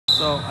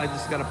So I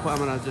just got to put,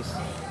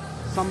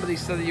 somebody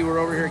said that you were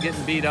over here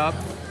getting beat up.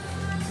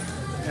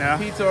 Yeah.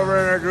 Pete's over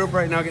in our group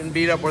right now getting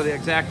beat up were the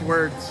exact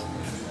words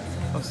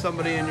of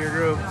somebody in your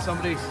group.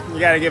 You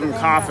got to give them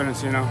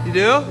confidence, you know. You do?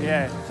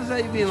 Yeah. So is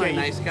that you being like a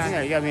nice guy?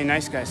 Yeah, you got to be a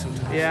nice guy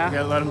sometimes. Yeah. You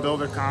got to let them build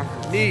their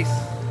confidence. Niece.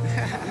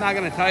 I'm not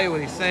going to tell you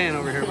what he's saying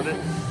over here, but it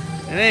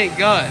ain't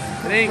good.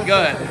 It ain't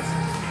good.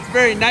 It's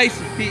very nice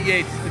of Pete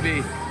Yates to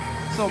be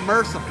so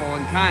merciful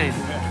and kind.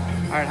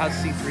 All right, how's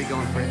C3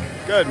 going for you?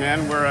 Good,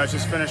 man. We're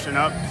just finishing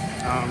up.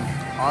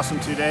 Awesome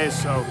 2 days,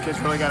 so kids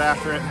really got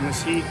after it in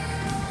this heat.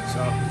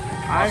 So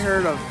I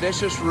heard a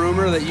vicious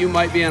rumor that you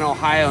might be in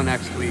Ohio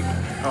next week.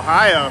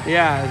 Ohio?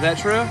 Yeah, is that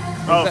true?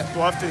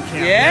 Bluffton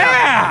camp.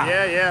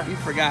 Yeah! Yeah. You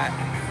forgot.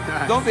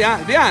 Don't be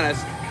honest. Be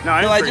honest. No,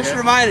 I didn't I just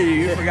reminded you.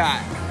 You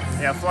forgot.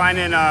 Yeah, flying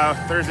in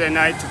Thursday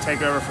night to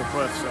take over for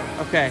Cliff.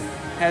 So. Okay.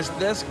 Has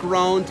this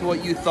grown to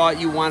what you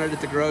thought you wanted it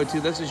to grow to?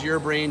 This is your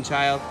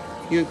brainchild.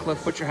 You and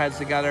Cliff put your heads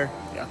together,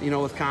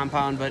 with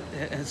Compound, but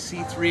has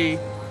C3,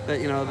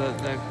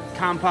 the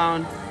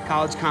Compound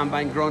College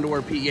Combine grown to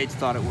where Pete Yates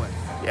thought it would?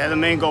 Yeah, the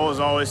main goal is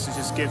always to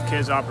just give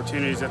kids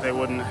opportunities that they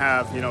wouldn't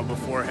have,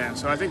 beforehand.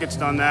 So I think it's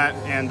done that,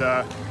 and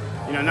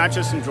not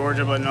just in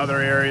Georgia, but in other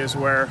areas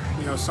where,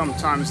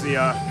 sometimes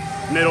the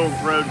middle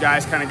road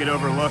guys kind of get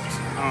overlooked.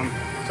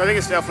 So I think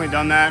it's definitely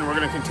done that, and we're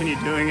going to continue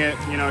doing it.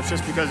 It's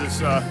just because it's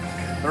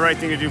the right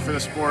thing to do for the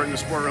sport, and the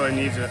sport really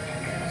needs it.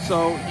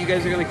 So you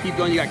guys are going to keep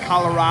going. You got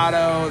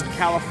Colorado,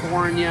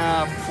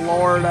 California,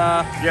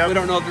 Florida. Yep. We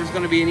don't know if there's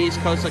going to be an East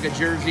Coast like a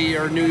Jersey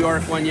or New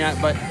York one yet,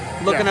 but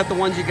looking at the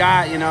ones you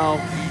got,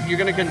 you're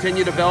going to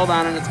continue to build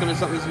on it. It's going to be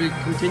something as we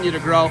continue to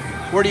grow.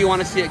 Where do you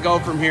want to see it go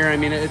from here? I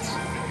mean,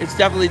 it's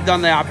definitely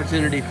done the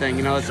opportunity thing.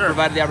 It's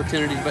provided the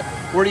opportunities, but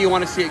where do you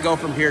want to see it go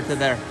from here to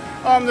there?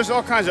 There's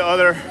all kinds of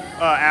other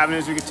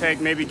avenues we could take.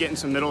 Maybe getting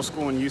some middle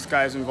school and youth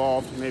guys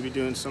involved. Maybe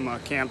doing some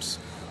camps,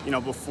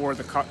 before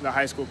the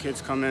high school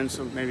kids come in.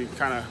 So maybe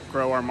kind of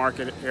grow our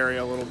market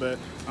area a little bit.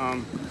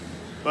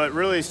 But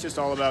really, it's just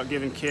all about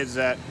giving kids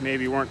that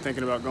maybe weren't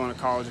thinking about going to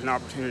college an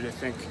opportunity to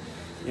think,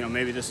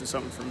 maybe this is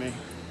something for me.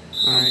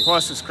 All right.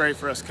 Plus, it's great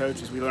for us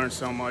coaches. We learned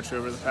so much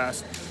over the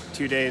past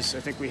 2 days.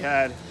 I think we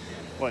had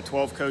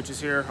 12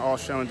 coaches here, all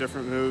showing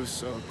different moves.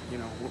 So,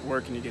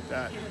 where can you get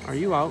that? Are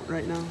you out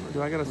right now? Or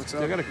do I gotta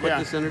quit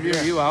this interview?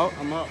 Yeah. Are you out?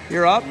 I'm up.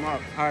 You're up? I'm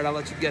up. All right, I'll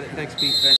let you get it. Thanks, Pete. Thanks.